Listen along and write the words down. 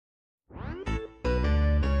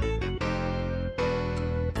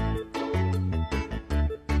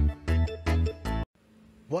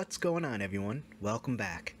What's going on, everyone? Welcome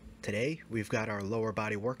back. Today we've got our lower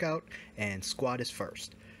body workout, and squat is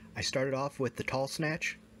first. I started off with the tall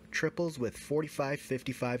snatch, triples with 45,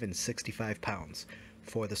 55, and 65 pounds.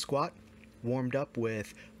 For the squat, warmed up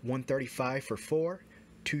with 135 for 4,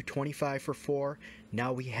 225 for 4.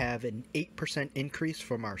 Now we have an 8% increase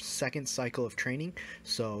from our second cycle of training,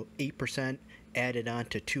 so 8% added on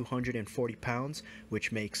to 240 pounds,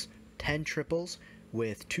 which makes 10 triples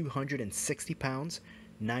with 260 pounds,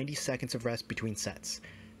 90 seconds of rest between sets.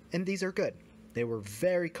 And these are good. They were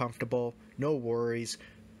very comfortable, no worries,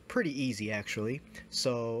 pretty easy actually.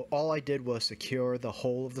 So all I did was secure the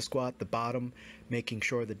whole of the squat, the bottom, making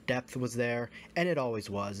sure the depth was there, and it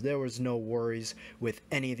always was. There was no worries with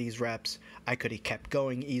any of these reps. I could have kept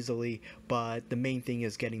going easily, but the main thing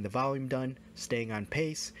is getting the volume done, staying on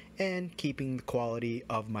pace, and keeping the quality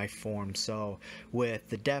of my form. So with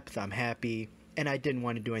the depth, I'm happy. And I didn't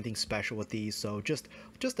want to do anything special with these, so just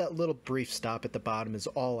that little brief stop at the bottom is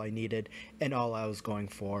all I needed and all I was going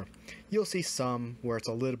for. You'll see some where it's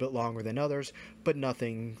a little bit longer than others, but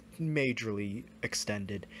nothing majorly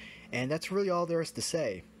extended. And that's really all there is to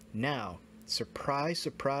say. Now, surprise,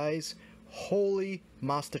 surprise, holy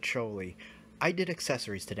mastacholi, I did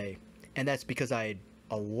accessories today, and that's because I had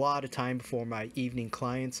a lot of time before my evening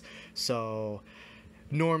clients, so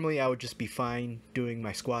normally I would just be fine doing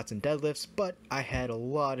my squats and deadlifts, but I had a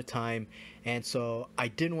lot of time, and so I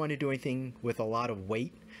didn't want to do anything with a lot of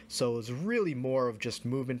weight, so it was really more of just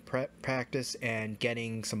movement practice and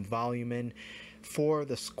getting some volume in. For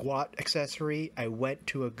the squat accessory, I went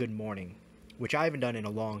to a good morning, which I haven't done in a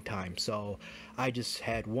long time, so I just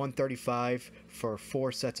had 135 for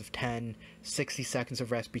 4 sets of 10, 60 seconds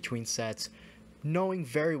of rest between sets, knowing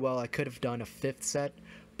very well I could have done a 5th set,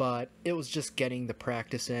 but it was just getting the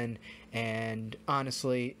practice in, and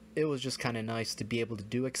honestly, it was just kind of nice to be able to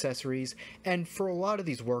do accessories. And for a lot of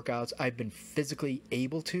these workouts, I've been physically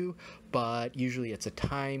able to, but usually it's a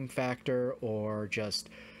time factor or just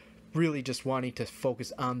really just wanting to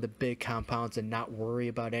focus on the big compounds and not worry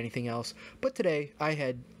about anything else. But today, I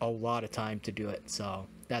had a lot of time to do it, so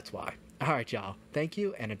that's why. Alright, y'all. Thank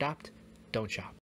you, and adopt, don't shop.